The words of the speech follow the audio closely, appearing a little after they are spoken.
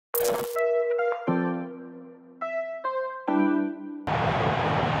Short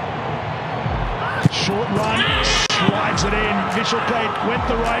run, slides it in. Vishalkate went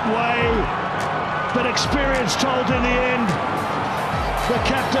the right way, but experience told in the end. The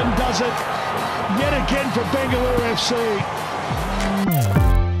captain does it yet again for Bengaluru FC.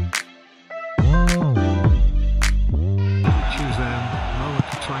 Choose their moment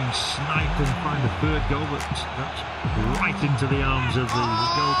to try and snipe and find a third goal, but that's right into the arms of the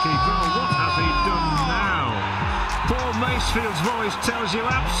goalkeeper. Oh, what has he done now? Paul Macefield's voice tells you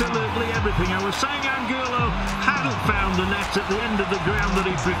absolutely everything. I was saying Angulo hadn't found the net at the end of the ground that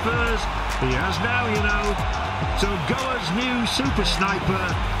he prefers. He has now, you know. So Goa's new super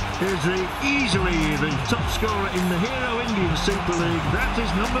sniper is easily the top scorer in the Hero Indian Super League. That is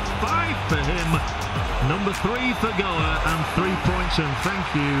number 5 for him. Number 3 for Goa, and 3 points, and thank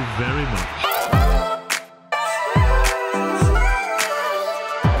you very much.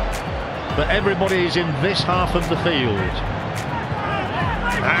 But everybody is in this half of the field.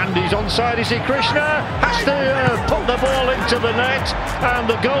 And he's onside, is he? Krishna has to put the ball into the net, and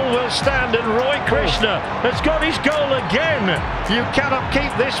the goal will stand, and Roy Krishna has got his goal again. You cannot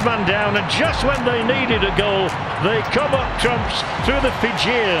keep this man down, and just when they needed a goal, they come up trumps through the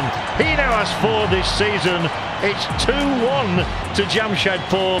Fijian. He now has 4 this season. It's 2-1 to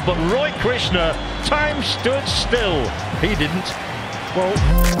Jamshedpur, but Roy Krishna, time stood still. He didn't. Well,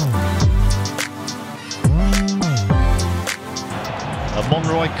 a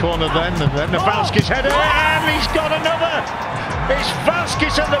Monroy corner then, and then Valskis header, and he's got another! It's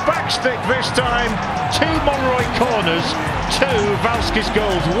Valskis at the backstick this time. 2 Monroy corners, 2 Valskis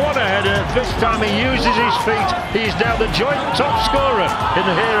goals. What a header. This time he uses his feet. He's now the joint top scorer in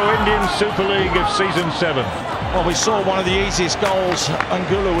the Hero Indian Super League of Season 7. Well, we saw one of the easiest goals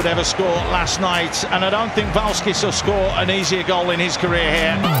Angulo would ever score last night, and I don't think Valskis will score an easier goal in his career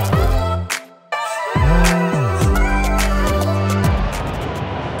here.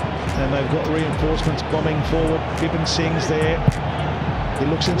 And they've got reinforcements bombing forward. Gibbon Singh's there. He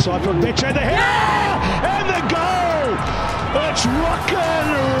looks inside for a bitch, and the hit! And the goal! It's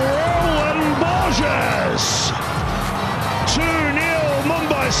Rochharzela Borges! 2-0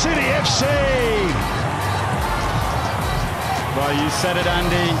 Mumbai City FC! Well, you said it,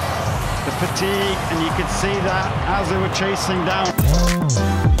 Andy. The fatigue, and you could see that as they were chasing down.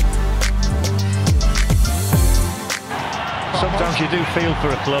 Sometimes you do feel for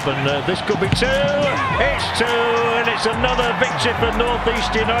a club, and this could be 2. It's 2, and it's another victory for North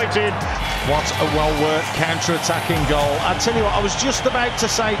East United. What a well-worked counter-attacking goal. I tell you what, I was just about to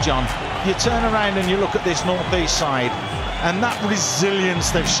say, John, you turn around and you look at this North East side, and that resilience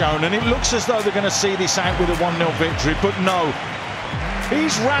they've shown, and it looks as though they're going to see this out with a 1-0 victory, but no.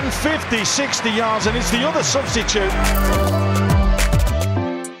 He's ran 50, 60 yards, and it's the other substitute.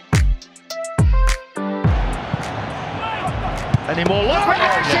 Any more luck?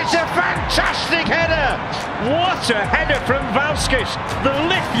 Yes, it's a fantastic header! What a header from Valskis! The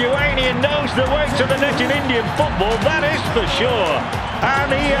Lithuanian knows the way to the net in Indian football, that is for sure.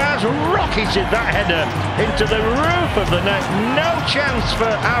 And he has rocketed that header into the roof of the net. No chance for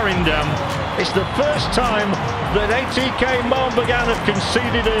Arindam. It's the first time that THNK Mohun Bagan have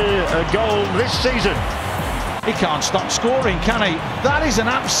conceded a goal this season. He can't stop scoring, can he? That is an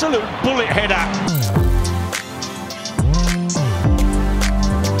absolute bullet header.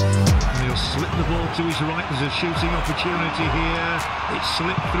 Slip the ball to his right. There's a shooting opportunity here. It's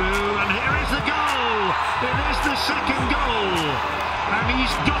slipped through, and here is the goal. It is the second goal, and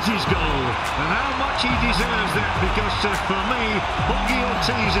he's got his goal. And how much he deserves that, because for me, Huggy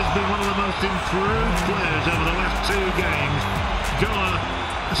Ortiz has been one of the most improved players over the last 2 games. Goa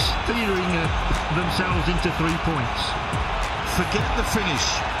steering themselves into 3 points. Forget the finish.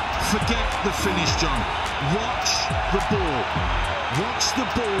 Forget the finish, John. Watch the ball. Watch the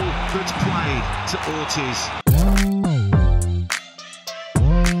ball that's played to Ortiz.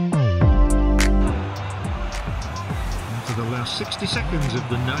 Into the last 60 seconds of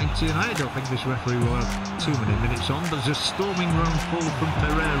the 90, and I don't think this referee will have too many minutes on. There's a storming run full from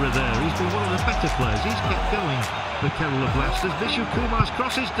Pereira there. He's been one of the better players. He's kept going for Kerala Blasters. Vishu Kumar's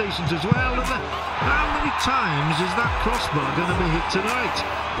cross is decent as well. How many times is that crossbar going to be hit tonight?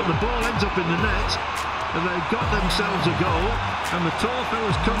 But the ball ends up in the net. And they've got themselves a goal, and the tall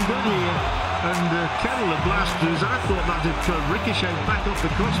fella's come good here, and Kerala Blasters, I thought that had ricocheted back off the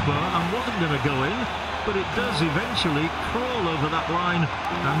crossbar and wasn't going to go in, but it does eventually crawl over that line,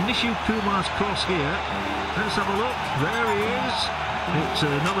 and Nishu Kumar's cross here, let's have a look, there he is. It's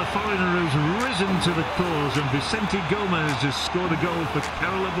another foreigner who's risen to the cause, and Vicente Gomez has scored a goal for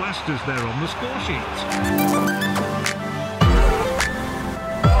Kerala Blasters there on the score sheet.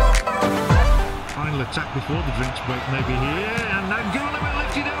 final attack before the drinks break maybe here, and Angulo will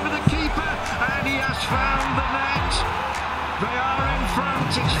lift it over the keeper, and he has found the net. They are in front.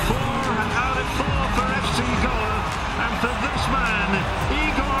 It's 4 out of 4 for FC Goa, and for this man,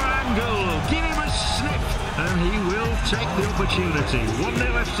 Igor Angulo, give him a sniff, and he will take the opportunity. 1-0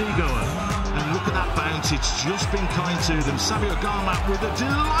 FC Goa. And look at that bounce, it's just been kind to them. Samuel Garmat with a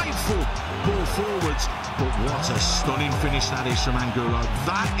delightful ball forwards, but what a stunning finish that is from Angulo.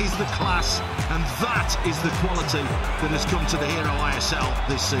 That is the class, and that is the quality that has come to the Hero ISL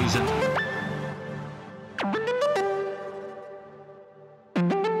this season.